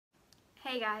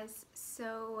Hey guys,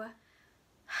 so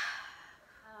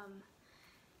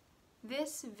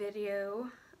this video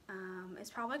is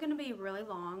probably going to be really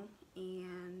long,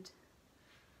 and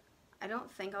I don't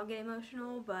think I'll get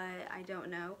emotional, but I don't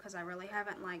know because I really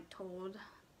haven't told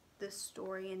this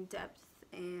story in depth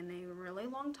in a really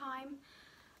long time.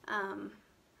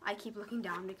 I keep looking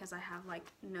down because I have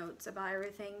notes about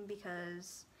everything,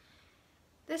 because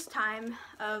this time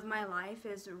of my life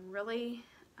is really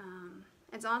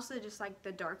it's honestly just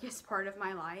the darkest part of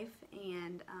my life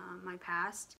and my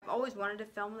past. I've always wanted to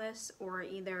film this or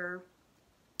either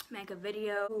make a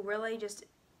video, really just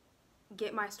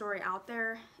get my story out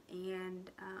there,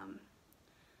 and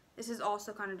this is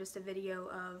also kind of just a video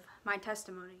of my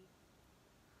testimony.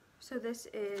 So this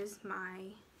is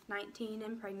my 19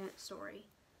 and pregnant story.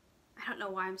 I don't know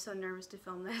why I'm so nervous to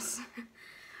film this,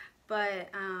 but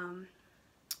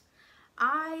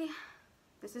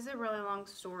this is a really long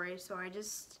story, so I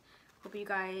just hope you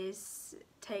guys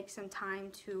take some time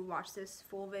to watch this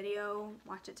full video,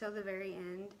 watch it till the very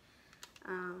end.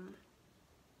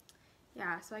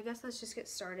 Yeah, so I guess let's just get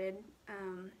started.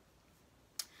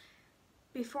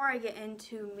 Before I get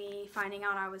into me finding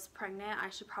out I was pregnant,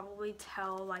 I should probably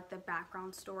tell the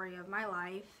background story of my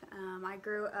life. I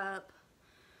grew up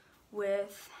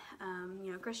with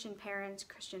Christian parents,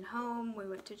 Christian home. We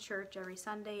went to church every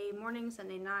Sunday morning,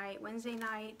 Sunday night, Wednesday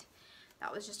night.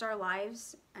 That was just our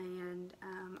lives, and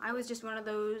I was just one of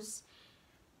those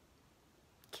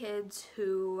kids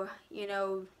who,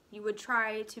 you would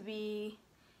try to be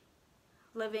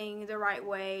living the right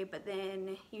way, but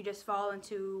then you just fall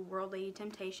into worldly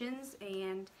temptations,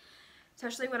 and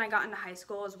especially when I got into high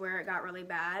school is where it got really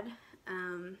bad.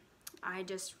 I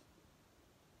just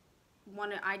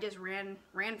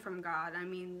ran from God. I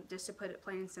mean, just to put it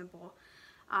plain and simple.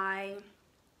 I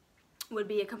would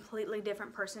be a completely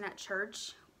different person at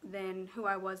church than who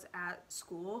I was at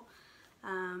school.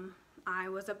 I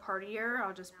was a partier. I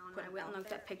went and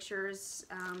looked at pictures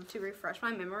to refresh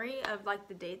my memory of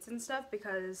the dates and stuff,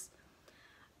 because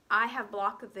I have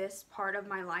blocked this part of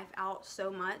my life out so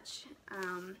much.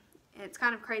 It's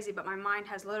kind of crazy, but my mind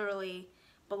has literally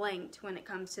blanked when it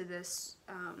comes to this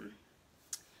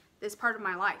this part of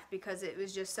my life, because it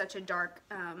was just such a dark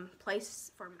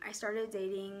place for me. I started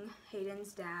dating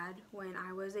Hayden's dad when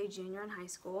I was a junior in high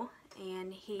school,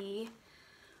 and he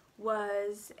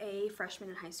was a freshman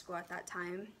in high school at that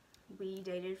time. We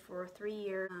dated for 3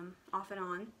 years, off and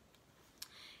on.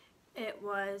 It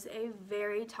was a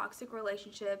very toxic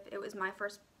relationship. It was my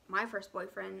first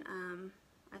boyfriend.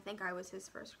 I think I was his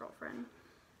first girlfriend.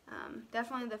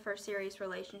 Definitely the first serious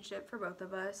relationship for both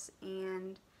of us,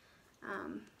 and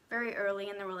very early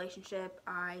in the relationship,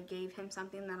 I gave him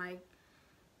something that I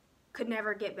could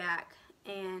never get back,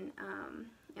 and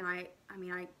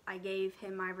I gave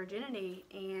him my virginity,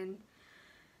 and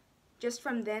just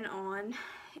from then on,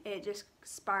 it just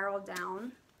spiraled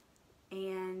down,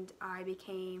 and I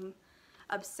became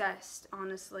obsessed.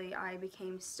 Honestly, I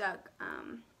became stuck.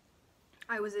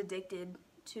 I was addicted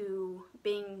to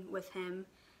being with him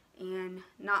and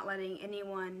not letting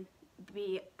anyone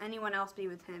else be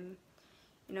with him.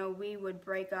 We would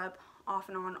break up off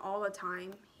and on all the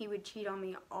time. He would cheat on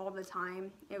me all the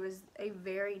time. It was a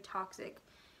very toxic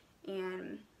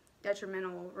and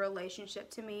detrimental relationship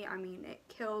to me. I mean, it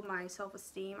killed my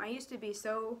self-esteem. I used to be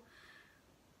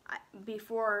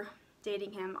before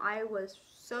dating him, I was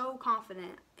so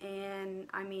confident, and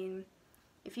I mean,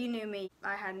 if you knew me,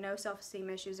 I had no self-esteem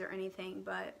issues or anything,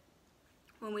 but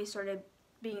when we started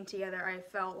being together, I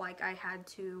felt like I had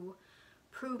to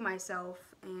prove myself,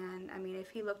 and I mean, if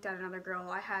he looked at another girl,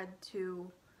 I had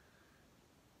to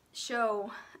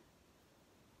show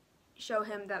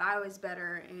him that I was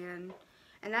better, and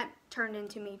that turned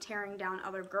into me tearing down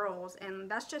other girls, and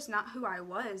that's just not who I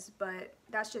was, but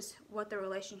that's just what the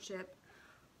relationship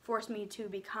forced me to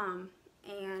become.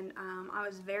 And I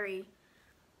was very,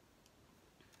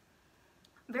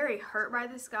 very hurt by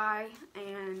this guy,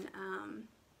 and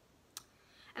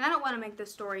I don't want to make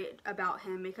this story about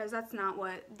him, because that's not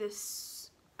what this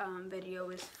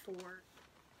video is for.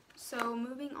 So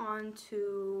moving on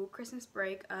to Christmas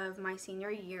break of my senior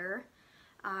year,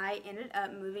 I ended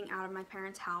up moving out of my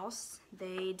parents' house.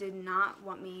 They did not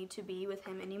want me to be with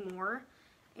him anymore,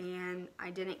 and I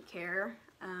didn't care.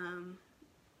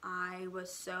 I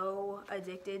was so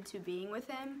addicted to being with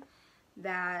him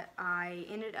that I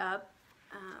ended up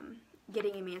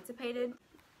getting emancipated.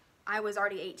 I was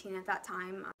already 18 at that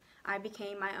time. I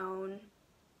became my own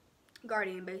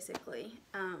guardian, basically,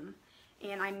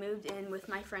 and I moved in with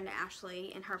my friend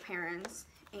Ashley and her parents,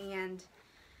 and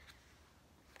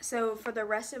so for the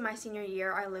rest of my senior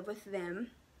year I lived with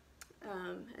them.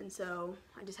 And so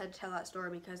I just had to tell that story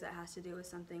because it has to do with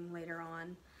something later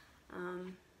on.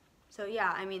 So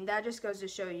yeah, I mean, that just goes to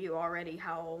show you already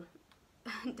how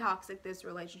toxic this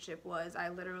relationship was. I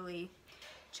literally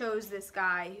chose this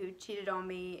guy who cheated on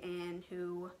me and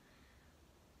who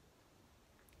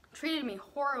treated me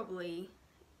horribly,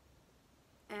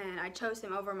 and I chose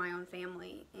him over my own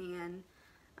family, and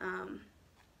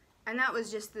that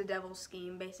was just the devil's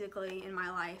scheme basically in my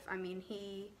life. I mean,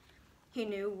 he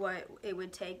knew what it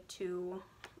would take to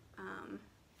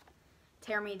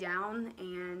tear me down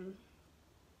and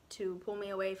to pull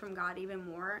me away from God even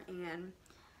more, and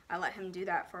I let him do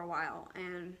that for a while.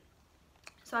 And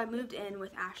so I moved in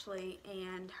with Ashley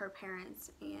and her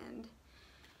parents, and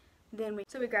then we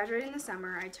graduated in the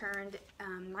summer. I turned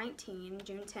 19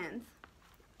 June 10th,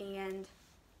 and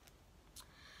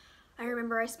I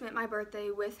remember I spent my birthday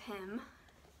with him,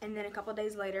 and then a couple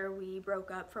days later we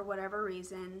broke up for whatever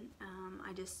reason.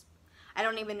 I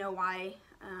don't even know why.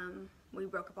 We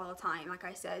broke up all the time, like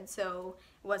I said, so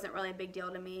it wasn't really a big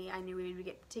deal to me. I knew we would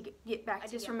get back together. I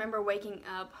just remember waking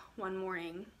up one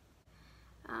morning.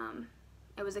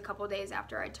 It was a couple days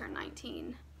after I turned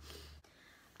 19.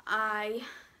 I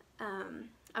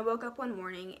woke up one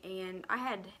morning and I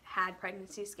had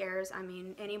pregnancy scares. I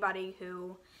mean, anybody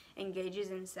who engages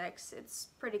in sex, it's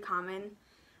pretty common.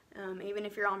 Even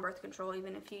if you're on birth control,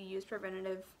 even if you use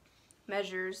preventative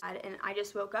measures. And I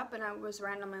just woke up and I was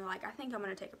randomly like, I think I'm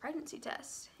going to take a pregnancy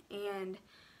test. And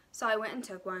so I went and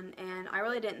took one, and I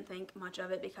really didn't think much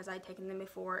of it because I'd taken them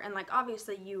before. And like,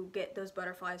 obviously you get those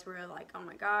butterflies where you're like, oh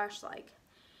my gosh, like,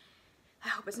 I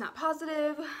hope it's not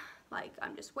positive. Like,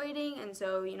 I'm just waiting. And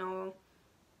so, you know,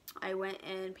 I went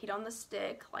and peed on the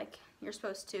stick like you're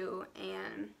supposed to,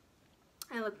 and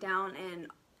I looked down and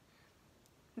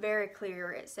very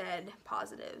clear it said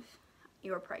positive,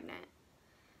 you're pregnant.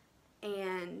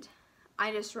 And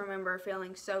I just remember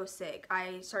feeling so sick.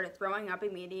 I started throwing up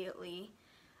immediately.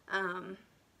 I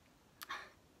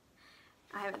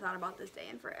haven't thought about this day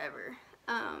in forever.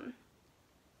 I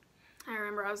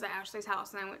remember I was at Ashley's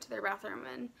house and I went to their bathroom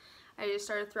and I just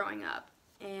started throwing up,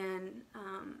 and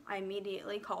I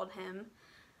immediately called him.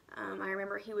 I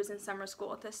remember he was in summer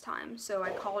school at this time, so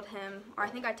I called him, or I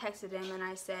think I texted him, and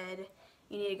I said,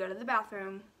 you need to go to the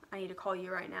bathroom. I need to call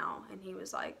you right now. And he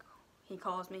was like, he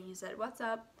calls me, he said, what's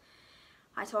up?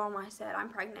 I told him, I said, I'm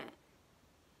pregnant.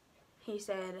 He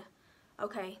said,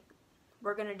 okay,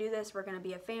 we're gonna do this, we're gonna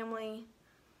be a family,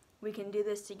 we can do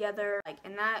this together. Like,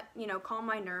 and that, you know, calmed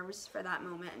my nerves for that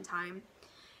moment in time.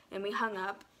 And we hung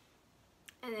up,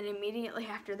 and then immediately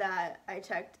after that, I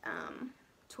checked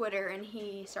Twitter, and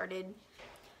he started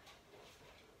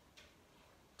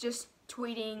just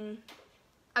tweeting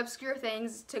obscure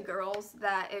things to girls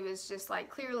that it was just like,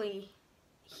 clearly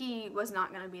he was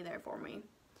not going to be there for me.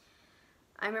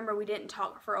 I remember we didn't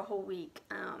talk for a whole week.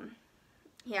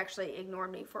 He actually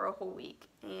ignored me for a whole week,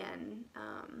 and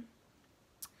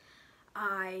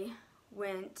I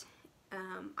went,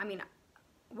 I mean,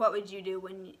 what would you do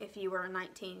if you were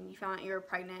 19, you found out you were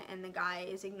pregnant, and the guy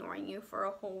is ignoring you for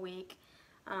a whole week?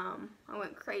 I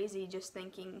went crazy just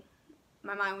thinking,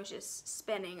 my mind was just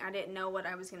spinning. I didn't know what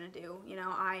I was going to do. You know,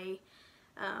 I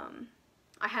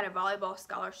had a volleyball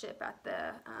scholarship at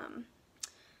the,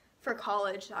 for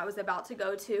college I was about to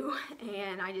go to,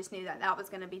 and I just knew that that was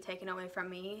going to be taken away from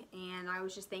me, and I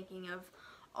was just thinking of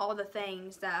all the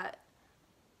things that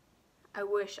I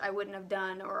wish I wouldn't have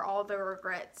done, or all the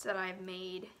regrets that I've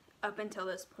made up until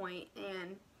this point.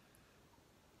 And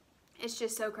it's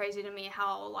just so crazy to me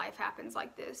how life happens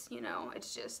like this, you know.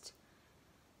 It's just,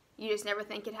 you just never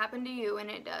think it happened to you, and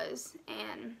it does.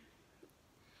 And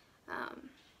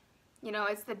you know,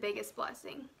 it's the biggest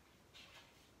blessing,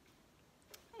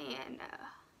 and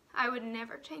I would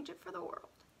never change it for the world.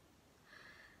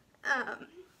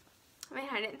 Man,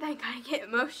 I didn't think I'd get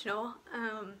emotional.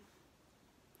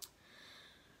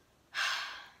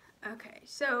 Okay,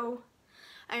 so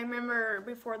I remember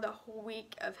before the whole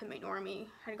week of him ignoring me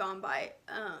had gone by,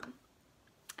 I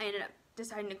ended up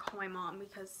deciding to call my mom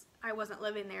because I wasn't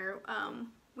living there.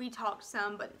 We talked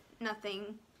some, but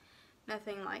nothing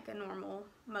like a normal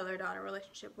mother-daughter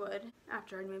relationship would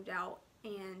after I'd moved out.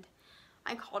 And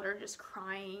I called her just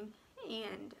crying,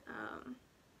 and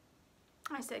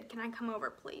I said, can I come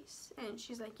over please? And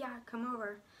she's like, yeah, come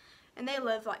over. And they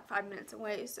live like 5 minutes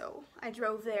away, so I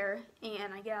drove there,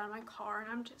 and I get out of my car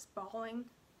and I'm just bawling.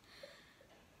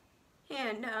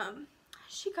 And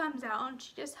she comes out and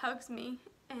she just hugs me,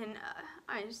 and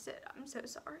I just said, I'm so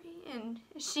sorry. And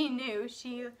she knew.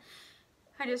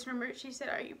 I just remember she said,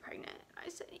 are you pregnant? I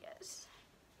said yes.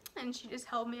 And she just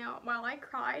held me out while I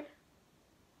cried.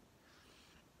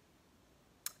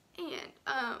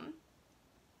 And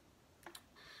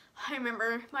I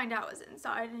remember my dad was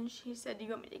inside and she said, "Do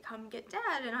you want me to come get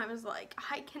Dad?" And I was like,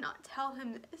 "I cannot tell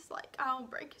him this, like, I'll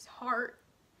break his heart."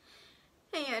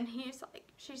 And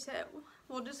she said,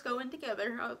 "We'll just go in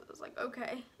together." I was like,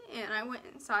 "Okay." And I went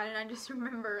inside and I just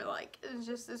remember, like, it was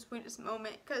just the sweetest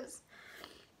moment, because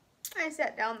I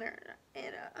sat down there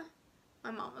and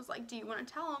my mom was like, "Do you want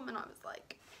to tell him?" And I was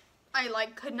like, I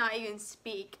could not even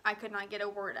speak. I could not get a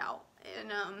word out.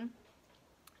 And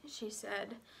she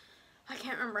said, I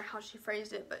can't remember how she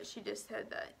phrased it, but she just said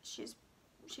that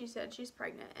she said she's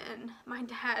pregnant. And my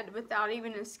dad, without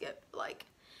even a skip, like,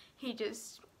 he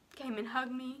just came and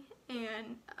hugged me,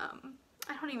 and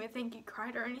I don't even think he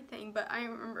cried or anything, but I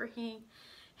remember he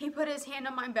put his hand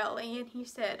on my belly and he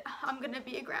said, "I'm gonna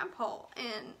be a grandpa."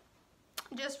 And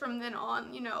just from then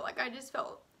on, you know, like, I just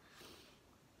felt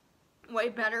way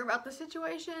better about the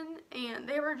situation, and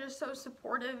they were just so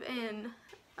supportive. And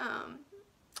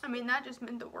I mean, that just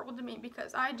meant the world to me,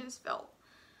 because I just felt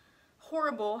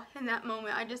horrible in that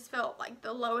moment. I just felt like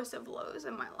the lowest of lows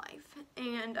in my life.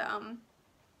 And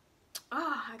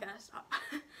I gotta stop.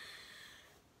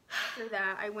 After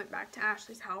that, I went back to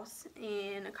Ashley's house,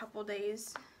 and a couple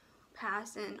days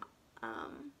passed, and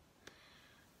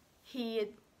he had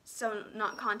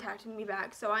not contacting me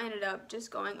back, so I ended up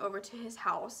just going over to his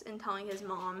house and telling his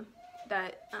mom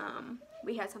that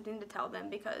we had something to tell them,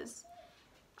 because,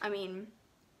 I mean,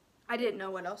 I didn't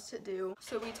know what else to do.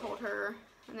 So we told her,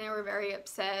 and they were very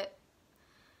upset,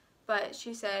 but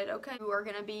she said, "Okay, you are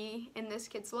going to be in this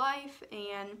kid's life,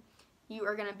 and you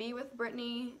are going to be with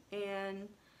Brittany." And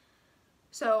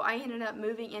so I ended up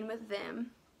moving in with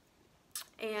them.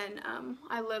 And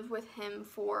I lived with him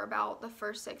for about the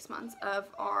first 6 months of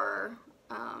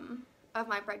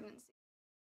my pregnancy.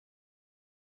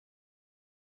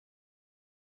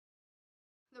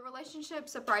 The relationship,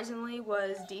 surprisingly,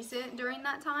 was decent during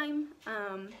that time.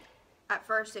 At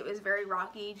first it was very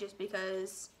rocky, just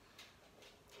because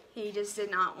he just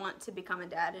did not want to become a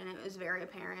dad, and it was very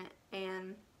apparent.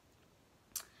 And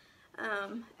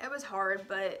it was hard,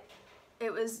 but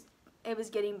it was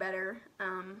getting better.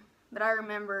 But I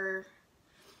remember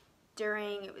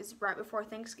it was right before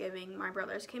Thanksgiving, my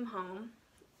brothers came home,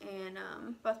 and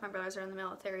both my brothers are in the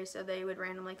military, so they would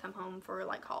randomly come home for,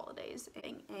 like, holidays.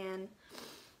 And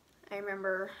I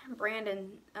remember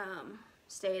Brandon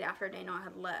stayed after Daniel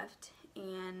had left,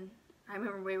 and I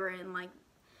remember we were in, like,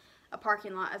 a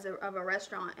parking lot of a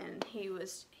restaurant, and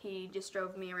he just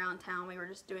drove me around town. We were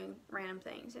just doing random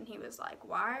things, and he was like,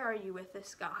 "Why are you with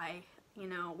this guy? You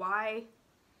know, why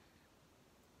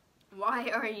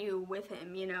are you with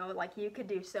him? You know, like, you could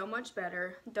do so much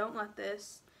better. Don't let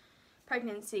this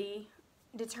pregnancy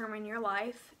determine your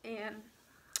life." And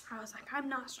I was like, I'm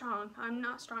not strong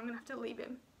enough to leave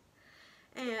him.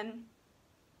 And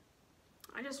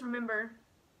I just remember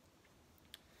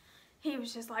he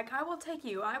was just like, "I will take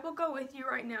you. I will go with you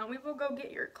right now. We will go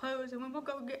get your clothes, and we will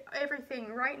go get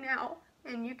everything right now,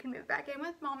 and you can move back in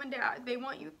with Mom and Dad. They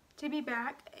want you to be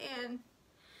back, and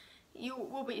you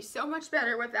will be so much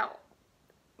better without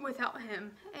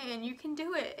him, and you can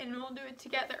do it, and we'll do it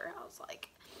together." I was like,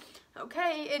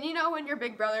 okay. And you know, when your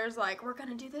big brother's like, "We're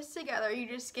gonna do this together," you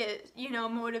just get, you know,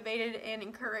 motivated and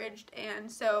encouraged. And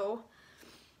so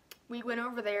we went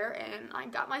over there, and I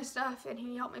got my stuff, and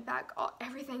he helped me pack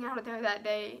everything out of there that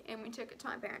day, and we took it to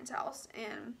my parents' house.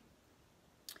 And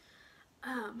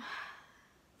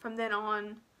from then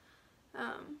on,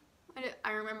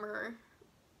 I remember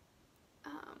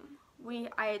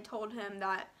I had told him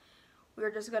that we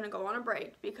were just going to go on a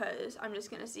break, because I'm just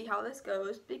going to see how this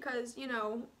goes, because, you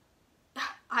know,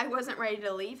 I wasn't ready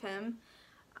to leave him.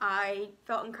 I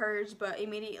felt encouraged, but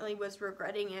immediately was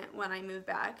regretting it when I moved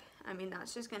back. I mean,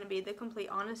 that's just going to be the complete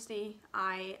honesty.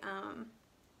 I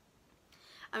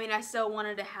mean, I still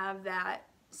wanted to have that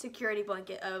security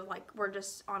blanket of, like, we're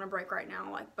just on a break right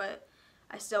now, like, but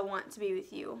I still want to be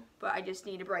with you, but I just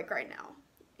need a break right now.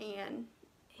 And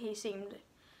he seemed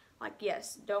like,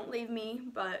 "Yes, don't leave me,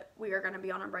 but we are going to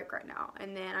be on a break right now."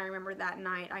 And then I remember that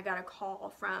night I got a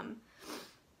call from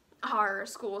our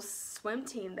school swim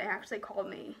team. They actually called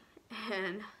me,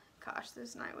 and gosh,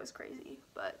 this night was crazy.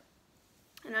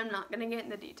 And I'm not going to get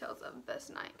into details of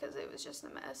this night, because it was just a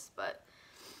mess, but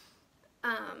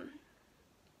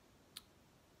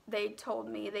they called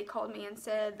me and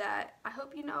said that, "I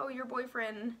hope you know your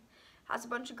boyfriend has a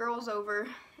bunch of girls over,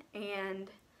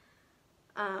 and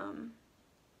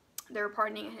they were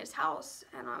partying at his house."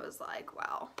 And I was like,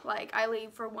 wow, like, I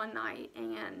leave for one night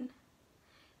and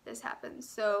this happens.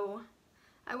 So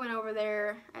I went over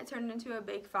there. It turned into a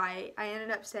big fight. I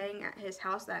ended up staying at his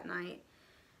house that night,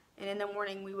 and in the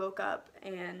morning we woke up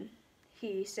and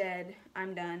he said,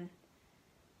 "I'm done."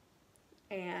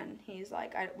 and he's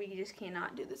like, we just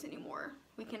cannot do this anymore.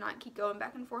 We cannot keep going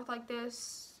back and forth like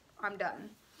this. I'm done.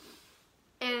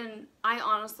 And I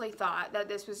honestly thought that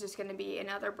this was just going to be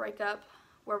another breakup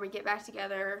where we get back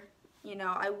together. You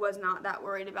know, I was not that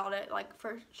worried about it. Like,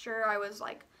 for sure, I was,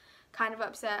 like, kind of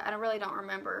upset. I really don't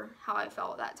remember how I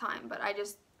felt at that time, but I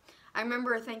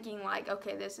remember thinking, like,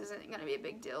 okay, this isn't going to be a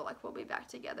big deal. Like, we'll be back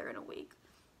together in a week.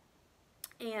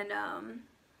 And,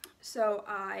 so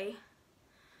I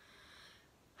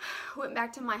went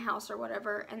back to my house or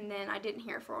whatever, and then I didn't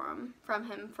hear from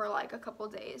him for, like, a couple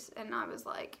days, and I was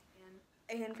like,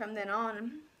 and from then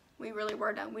on, we really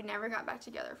were done. We never got back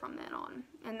together from then on,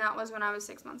 and that was when I was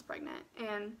 6 months pregnant.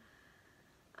 And,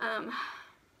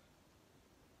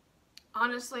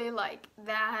 honestly, like,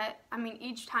 that, I mean,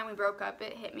 each time we broke up,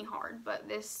 it hit me hard, but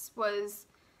this was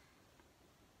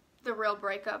the real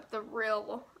breakup, the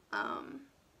real,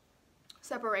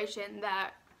 separation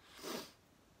that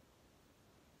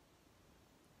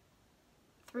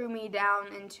threw me down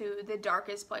into the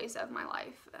darkest place of my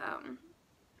life.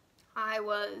 I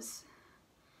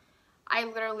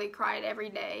literally cried every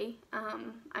day.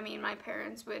 I mean,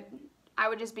 I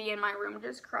would just be in my room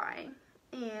just crying,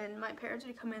 and my parents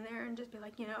would come in there and just be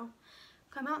like, you know,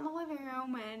 come out in the living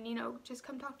room and, you know, just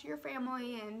come talk to your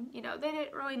family. And, you know, they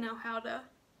didn't really know how to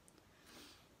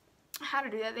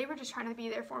do that. They were just trying to be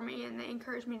there for me, and they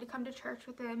encouraged me to come to church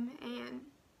with them. And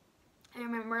I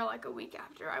remember, like, a week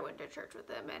after I went to church with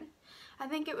them, and I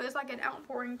think it was like an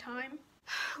outpouring time.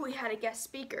 We had a guest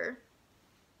speaker,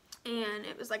 and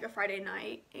it was like a Friday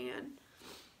night, and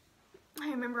I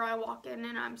remember I walk in,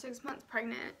 and I'm 6 months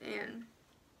pregnant, and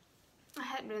I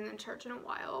hadn't been in church in a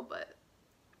while, but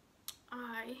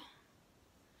I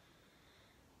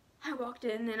walked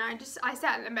in, and I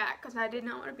sat in the back because I did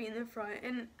not want to be in the front.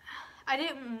 And I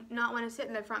didn't not want to sit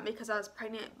in the front because I was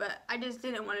pregnant, but I just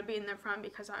didn't want to be in the front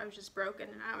because I was just broken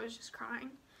and I was just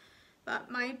crying. But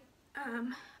my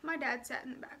dad sat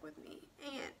in the back with me,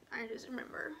 and I just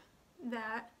remember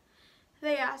that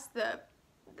they asked the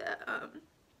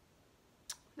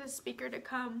speaker to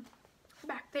come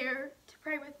back there to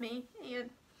pray with me, and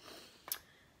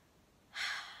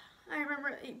I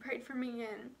remember he prayed for me,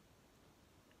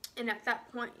 and at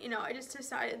that point, you know, I just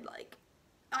decided, like,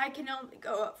 I can only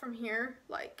go up from here.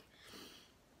 Like,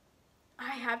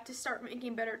 I have to start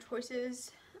making better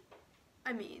choices.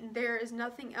 I mean, there is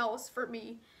nothing else for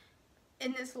me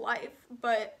in this life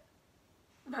but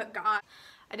God.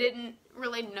 I didn't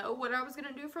really know what I was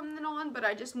going to do from then on, but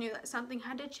I just knew that something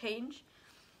had to change.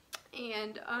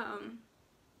 And,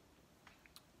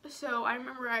 so I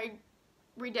remember I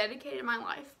rededicated my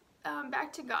life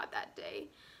back to God that day,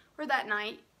 or that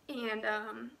night, and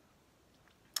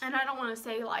I don't want to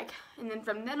say, like, and then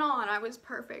from then on I was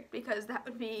perfect, because that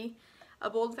would be a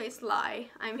bold-faced lie.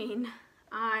 I mean,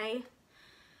 I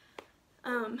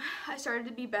started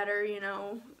to be better, you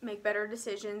know, make better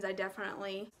decisions. I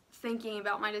definitely thinking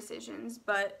about my decisions,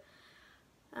 but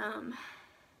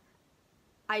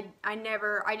I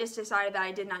just decided that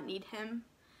I did not need him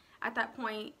at that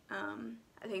point.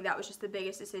 I think that was just the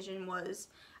biggest decision. Was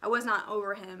I was not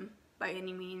over him by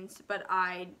any means, but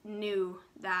I knew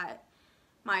that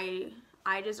I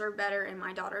deserve better and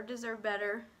my daughter deserved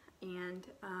better, and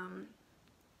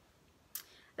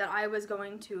that I was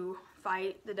going to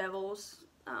fight the devil's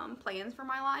plans for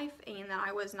my life, and that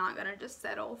I was not going to just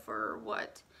settle for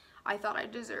what I thought I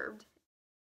deserved.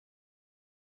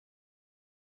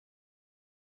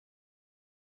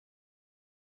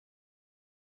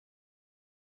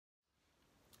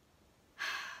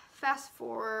 Fast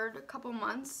forward a couple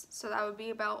months, so that would be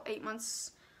about 8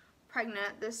 months pregnant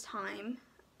at this time.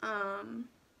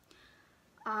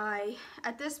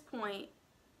 At this point,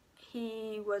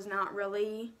 he was not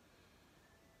really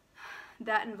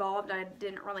that involved. I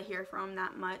didn't really hear from him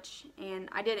that much, and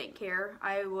I didn't care.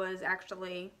 I was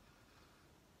actually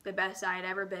the best I had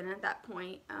ever been at that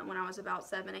point, when I was about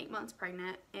 7-8 months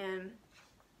pregnant, and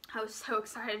I was so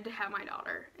excited to have my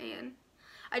daughter. And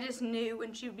I just knew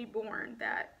when she would be born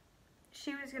that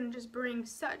she was going to just bring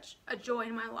such a joy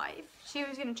in my life. She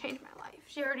was going to change my life.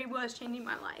 She already was changing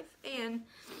my life. And,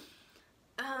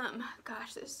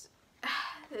 gosh, this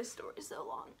story is so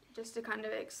long. Just to kind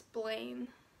of explain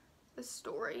the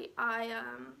story,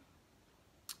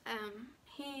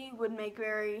 he would make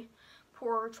very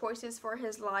poor choices for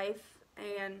his life,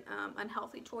 and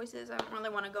unhealthy choices. I don't really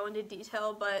want to go into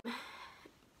detail, but,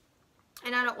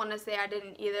 and I don't want to say I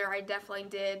didn't either. I definitely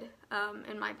did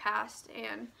in my past,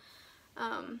 and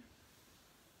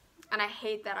I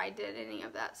hate that I did any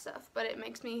of that stuff, but it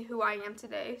makes me who I am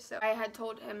today. So I had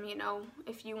told him, you know,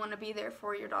 if you want to be there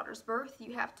for your daughter's birth,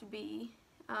 you have to be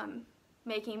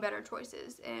making better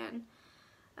choices. And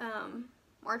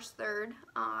March 3rd,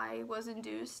 I was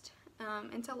induced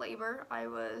into labor.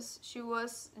 She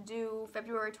was due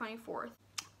February 24th.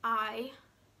 I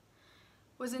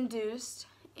was induced,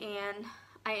 and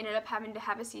I ended up having to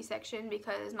have a C-section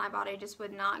because my body just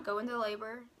would not go into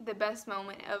labor. The best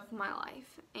moment of my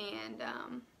life, and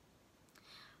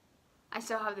I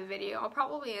still have the video. I'll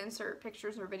probably insert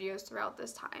pictures or videos throughout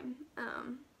this time,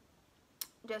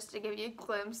 just to give you a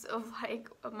glimpse of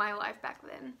of my life back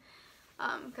then.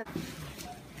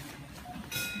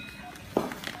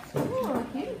 Oh,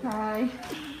 cutie pie.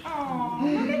 Oh,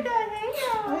 look at that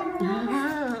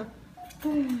hair.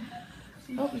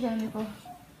 Oh, you got a nipple.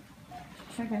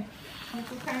 Okay.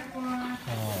 Nipple time for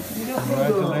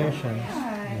Congratulations.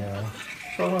 Hi. Yeah.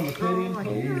 Show him the titty.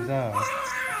 He's out.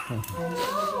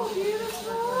 Oh,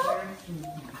 beautiful.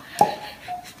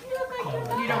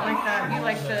 You don't like that. You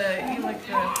like the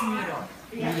needle.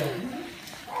 Yeah. There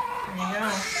you go.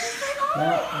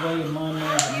 That way my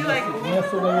man. You like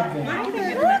That's the way it's been.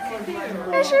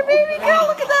 That's your baby girl.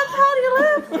 Look at that pouty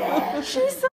lip.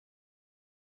 She's so.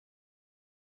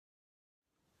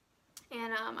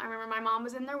 And I remember my mom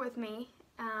was in there with me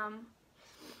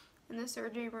in the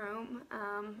surgery room,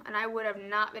 and I would have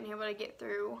not been able to get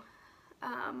through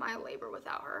my labor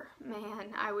without her.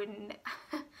 Man, I wouldn't.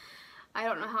 I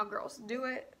don't know how girls do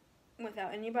it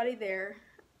without anybody there.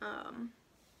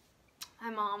 My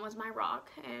mom was my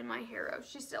rock and my hero.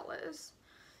 She still is.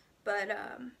 But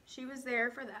she was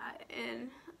there for that, and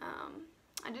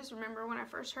I just remember when I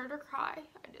first heard her cry,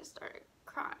 I just started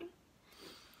crying.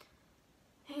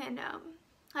 And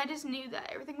I just knew that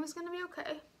everything was going to be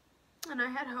okay, and I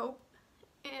had hope,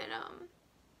 and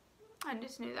I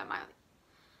just knew that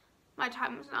my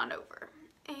time was not over.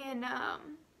 And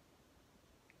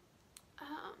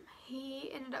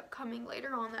he ended up coming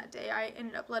later on that day. I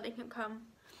ended up letting him come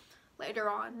later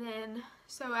on. And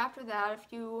so after that, a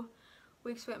few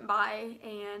weeks went by,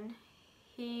 and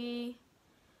he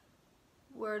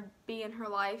would be in her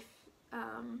life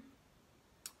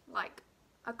like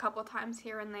a couple times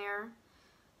here and there.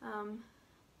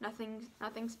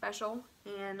 Nothing special.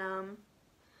 And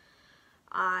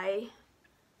I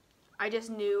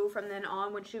just knew from then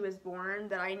on, when she was born,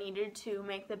 that I needed to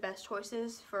make the best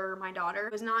choices for my daughter.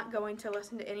 I was not going to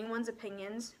listen to anyone's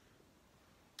opinions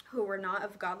who were not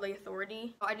of godly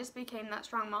authority. I just became that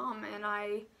strong mom, and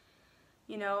I,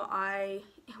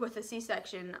 with a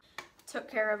C-section, took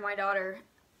care of my daughter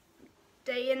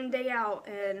day in and day out.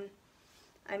 And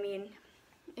I mean,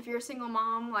 if you're a single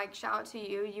mom, shout out to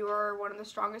you. You are one of the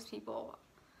strongest people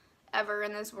ever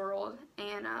in this world,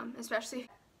 and especially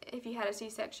if you had a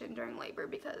C-section during labor,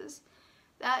 because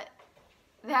that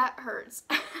hurts.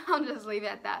 I'll just leave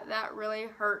it at that. That really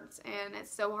hurts, and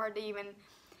it's so hard to even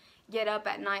get up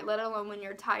at night, let alone when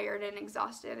you're tired and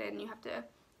exhausted and you have to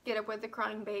get up with a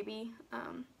crying baby.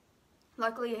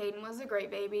 Luckily, Hayden was a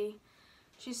great baby.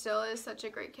 She still is such a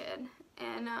great kid,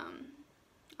 and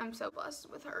I'm so blessed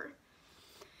with her.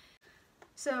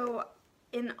 So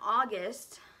in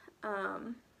August,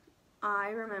 I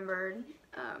remembered,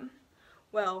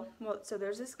 so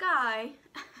there's this guy.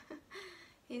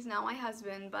 He's now my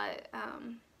husband, but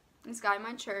this guy in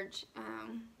my church,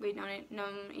 we'd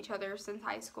known each other since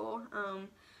high school.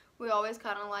 We always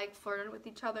kind of flirted with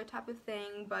each other type of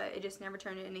thing, but it just never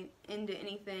turned into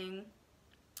anything.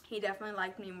 He definitely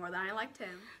liked me more than I liked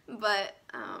him. But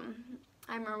I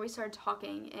remember we started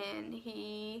talking, and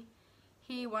he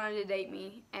wanted to date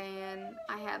me, and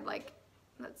I had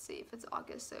let's see if it's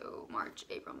August, so March,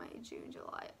 April, May, June,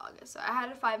 July, August. So I had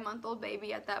a 5-month-old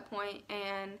baby at that point,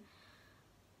 and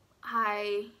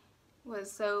I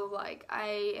was so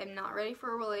I am not ready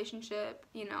for a relationship.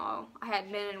 I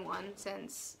hadn't been in one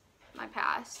since my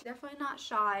past. Definitely not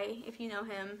shy, if you know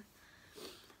him.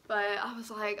 But I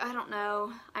was I don't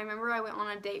know. I remember I went on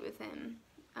a date with him.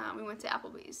 We went to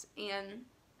Applebee's, and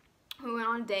we went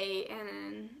on a date,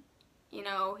 and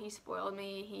he spoiled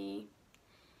me.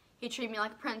 He treated me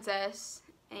like a princess,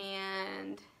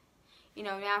 and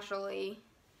naturally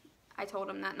I told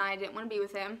him that night I didn't want to be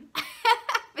with him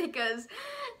because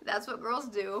that's what girls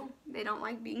do. They don't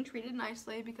like being treated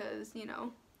nicely because,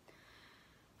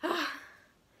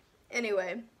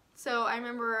 Anyway, so I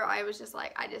remember I was just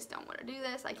I just don't want to do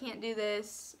this. I can't do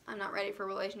this. I'm not ready for a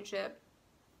relationship.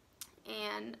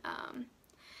 And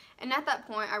at that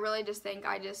point, I really just think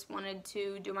I just wanted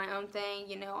to do my own thing.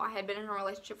 I had been in a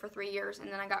relationship for 3 years,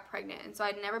 and then I got pregnant. And so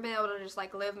I'd never been able to just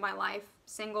live my life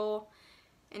single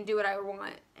and do what I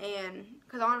want. And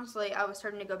because honestly, I was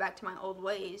starting to go back to my old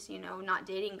ways, not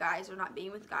dating guys or not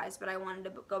being with guys, but I wanted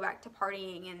to go back to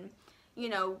partying and,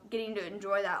 getting to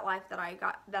enjoy that life that I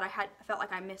felt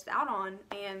like I missed out on.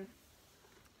 And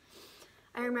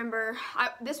I remember,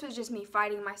 this was just me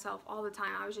fighting myself all the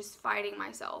time. I was just fighting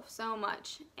myself so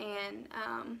much. And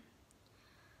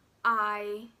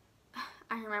I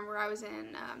remember I was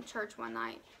in church one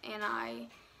night, and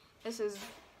this is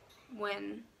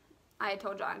when I had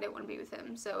told John I didn't want to be with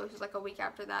him. So it was like a week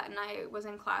after that, and I was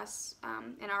in class,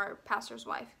 and our pastor's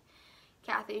wife,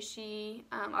 Kathy,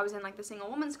 I was in like the single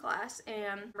woman's class,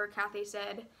 and Kathy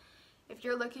said, if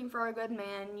you're looking for a good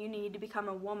man, you need to become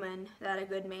a woman that a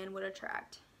good man would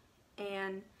attract.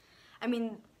 And I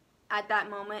mean, at that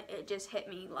moment, it just hit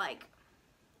me, like,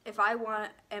 if I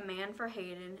want a man for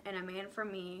Hayden and a man for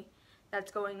me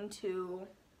that's going to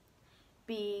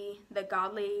be the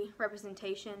godly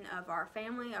representation of our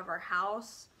family, of our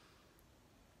house,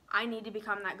 I need to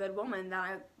become that good woman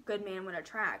that a good man would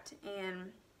attract.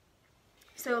 And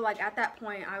so, like, at that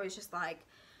point, I was just like,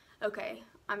 okay,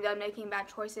 I'm done making bad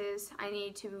choices. I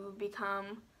need to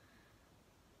become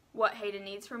what Hayden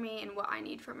needs for me and what I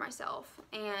need for myself.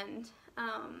 And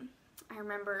I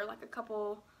remember, like,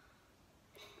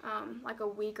 like a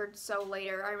week or so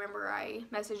later, I remember I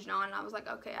messaged John, and I was like,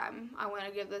 okay, I want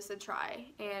to give this a try.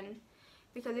 And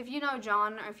because if you know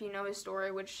John, or if you know his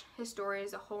story, which his story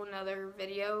is a whole nother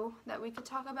video that we could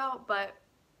talk about, but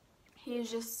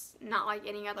he's just not like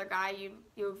any other guy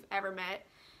you've ever met.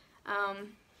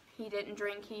 He didn't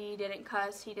drink, he didn't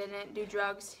cuss, he didn't do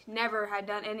drugs, never had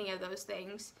done any of those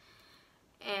things.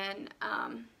 And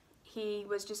he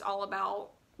was just all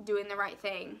about doing the right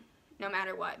thing, no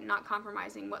matter what, not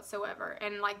compromising whatsoever.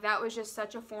 And like, that was just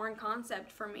such a foreign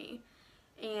concept for me.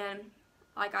 And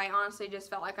like, I honestly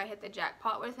just felt like I hit the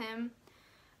jackpot with him.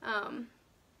 And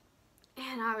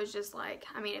I was just like,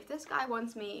 I mean, if this guy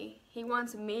wants me, he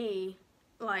wants me.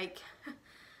 Like,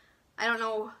 I don't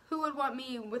know who would want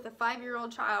me with a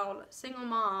 5-year-old child, single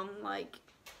mom, like,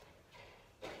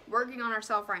 working on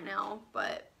herself right now.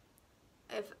 But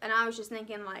and I was just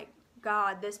thinking, like,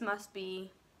 God, this must be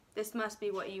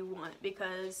what you want,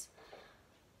 because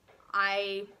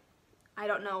I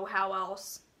don't know how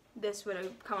else this would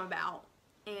have come about.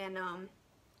 And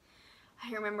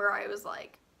I remember I was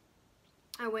like,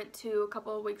 I went to, a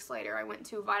couple of weeks later, I went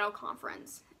to a Vital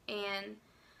Conference, and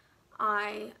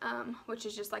which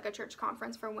is just like a church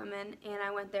conference for women, and I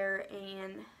went there,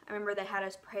 and I remember they had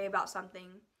us pray about something.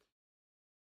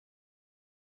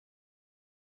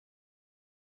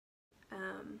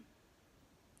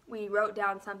 We wrote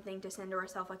down something to send to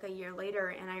ourselves like a year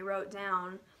later, and I wrote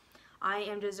down, I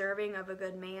am deserving of a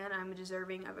good man. I'm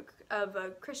deserving of a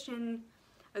Christian,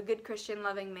 a good Christian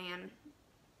loving man.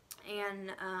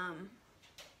 And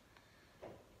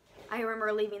I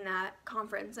remember leaving that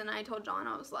conference, and I told John,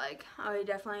 I was like, I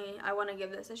want to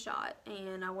give this a shot,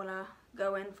 and I want to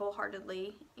go in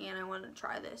full-heartedly, and I want to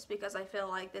try this, because I feel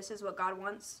like this is what God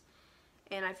wants,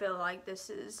 and I feel like this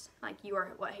is, like, you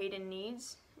are what Hayden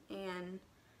needs, and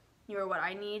you are what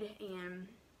I need, and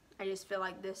I just feel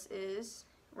like this is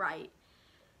right.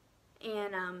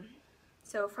 And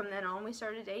so from then on, we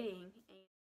started dating.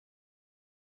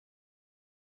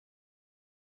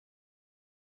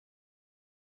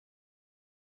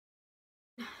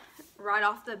 Right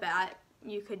off the bat,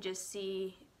 you could just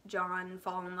see John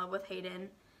fall in love with Hayden.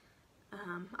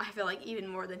 I feel like even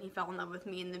more than he fell in love with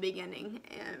me in the beginning.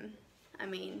 And I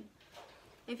mean,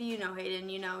 if you know Hayden,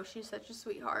 you know she's such a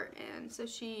sweetheart, and so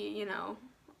she, you know,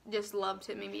 just loved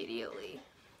him immediately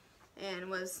and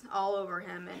was all over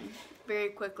him. And very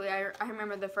quickly, I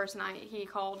remember the first night she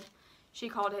called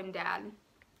him Dad.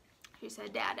 She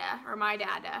said, Dada, or my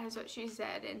Dada, is what she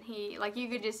said. And he, like, you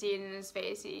could just see it in his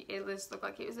face. It just looked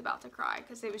like he was about to cry,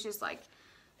 because it was just, like,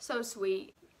 so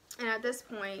sweet. And at this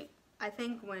point, I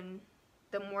think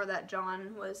the more that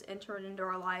John was entered into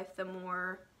our life, the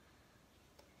more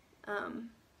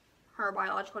her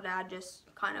biological dad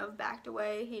just kind of backed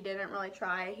away. He didn't really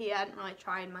try. He hadn't really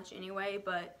tried much anyway,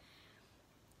 but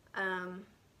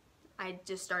I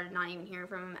just started not even hearing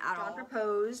from him at all. John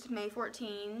proposed May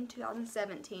 14,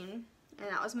 2017, and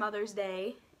that was Mother's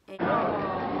Day. And you're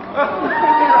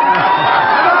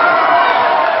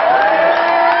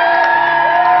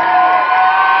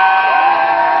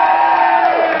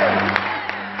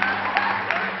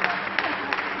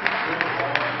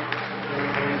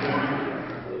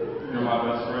my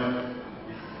best friend.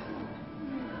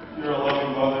 You're a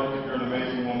loving mother. You're an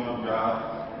amazing woman of God.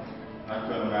 I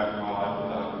couldn't imagine my life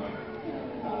without you.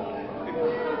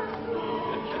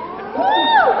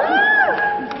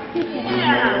 Will you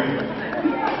marry me?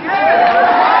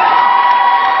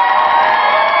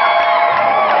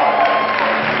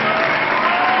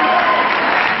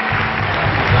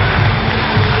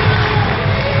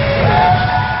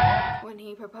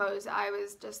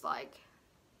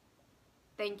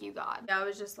 thank you, God. I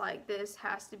was just like, this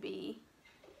has to be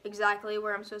exactly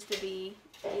where I'm supposed to be,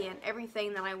 and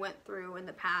everything that I went through in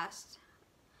the past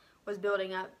was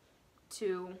building up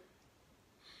to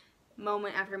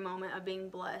moment after moment of being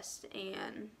blessed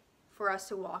and for us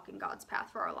to walk in God's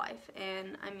path for our life.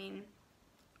 And I mean,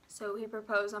 so he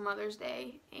proposed on Mother's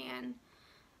Day, and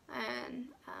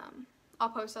I'll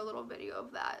post a little video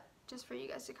of that just for you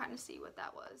guys to kind of see what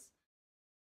that was.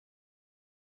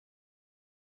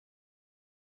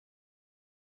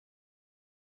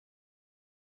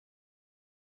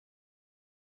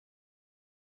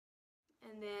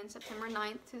 And then September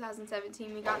 9th,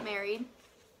 2017, we got married.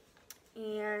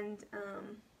 And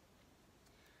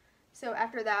so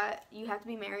after that, you have to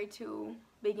be married to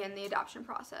begin the adoption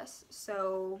process.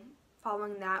 So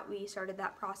following that, we started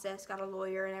that process, got a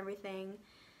lawyer and everything.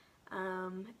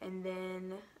 And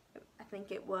then I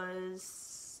think it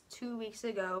was 2 weeks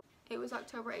ago, it was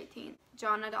October 18th,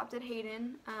 John adopted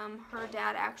Hayden. Her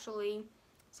dad actually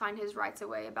signed his rights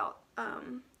away about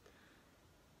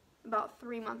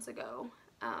 3 months ago.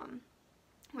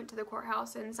 Went to the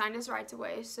courthouse and signed his rights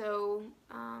away, so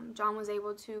John was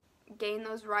able to gain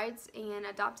those rights and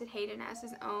adopted Hayden as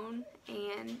his own.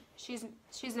 And she's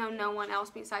known no one else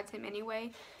besides him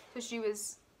anyway, so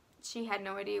she had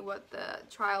no idea what the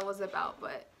trial was about,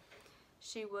 but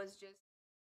she was just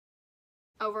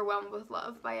overwhelmed with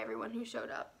love by everyone who showed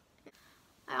up.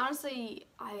 I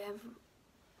have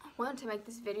wanted to make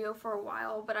this video for a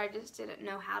while, but I just didn't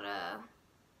know how to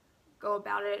go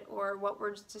about it or what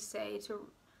words to say to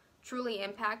truly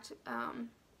impact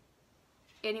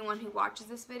anyone who watches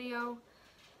this video.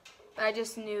 But I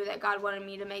just knew that God wanted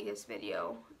me to make this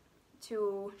video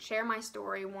to share my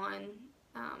story, one,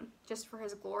 just for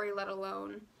his glory, let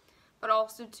alone, but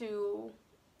also to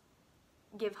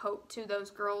give hope to those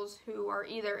girls who are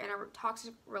either in a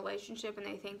toxic relationship and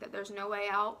they think that there's no way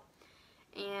out.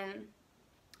 And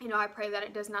you know, I pray that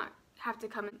it does not have to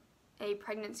come a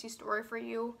pregnancy story for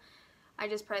you. I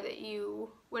just pray that you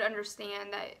would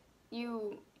understand that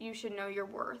you should know your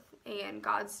worth, and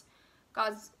God's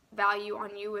value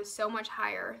on you is so much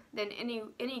higher than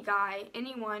any guy,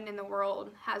 anyone in the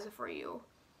world has for you.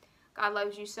 God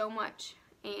loves you so much,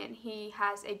 and he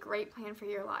has a great plan for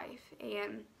your life.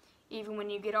 And even when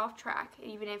you get off track,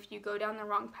 even if you go down the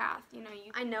wrong path, you know,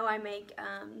 I know I make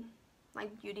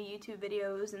like beauty YouTube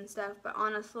videos and stuff, but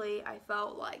honestly, I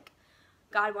felt like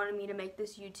God wanted me to make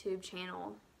this YouTube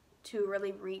channel to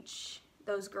really reach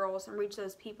those girls and reach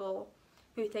those people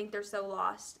who think they're so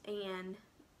lost. And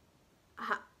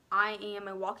I am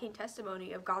a walking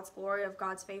testimony of God's glory, of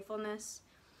God's faithfulness.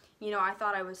 You know, I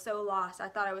thought I was so lost. I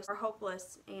thought I was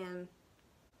hopeless, and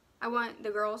I want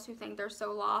the girls who think they're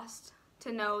so lost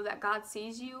to know that God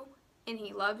sees you and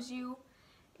he loves you,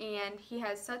 and he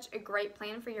has such a great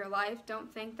plan for your life.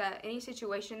 Don't think that any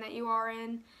situation that you are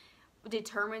in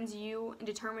determines you and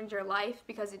determines your life,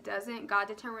 because it doesn't. God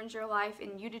determines your life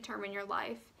and you determine your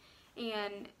life.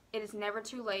 And it is never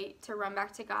too late to run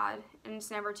back to God, and it's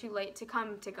never too late to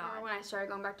come to God. When I started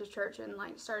going back to church and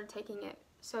like started taking it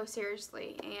so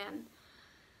seriously, and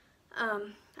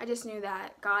I just knew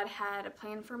that God had a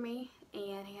plan for me,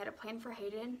 and he had a plan for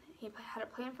Hayden. He had a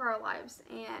plan for our lives,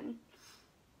 and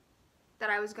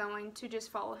that I was going to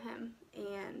just follow him.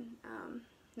 And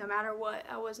no matter what,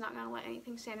 I was not going to let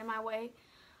anything stand in my way.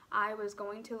 I was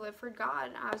going to live for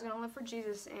God. I was going to live for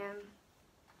Jesus. And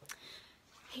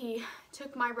he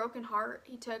took my broken heart,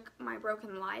 he took my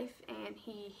broken life, and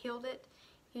he healed it.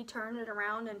 He turned it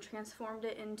around and transformed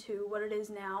it into what it is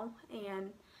now.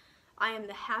 And I am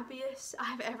the happiest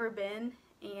I've ever been,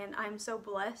 and I'm so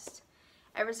blessed.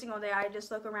 Every single day I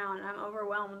just look around and I'm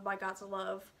overwhelmed by God's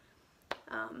love,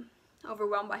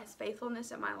 overwhelmed by his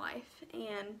faithfulness in my life.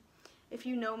 And if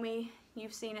you know me,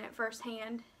 you've seen it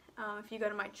firsthand. If you go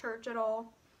to my church at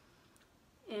all,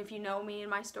 and if you know me and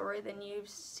my story, then you've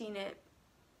seen it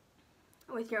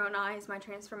with your own eyes, my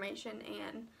transformation.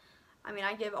 And I mean,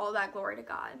 I give all that glory to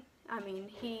God. I mean,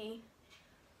 he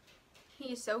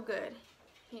is so good.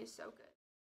 He is so good.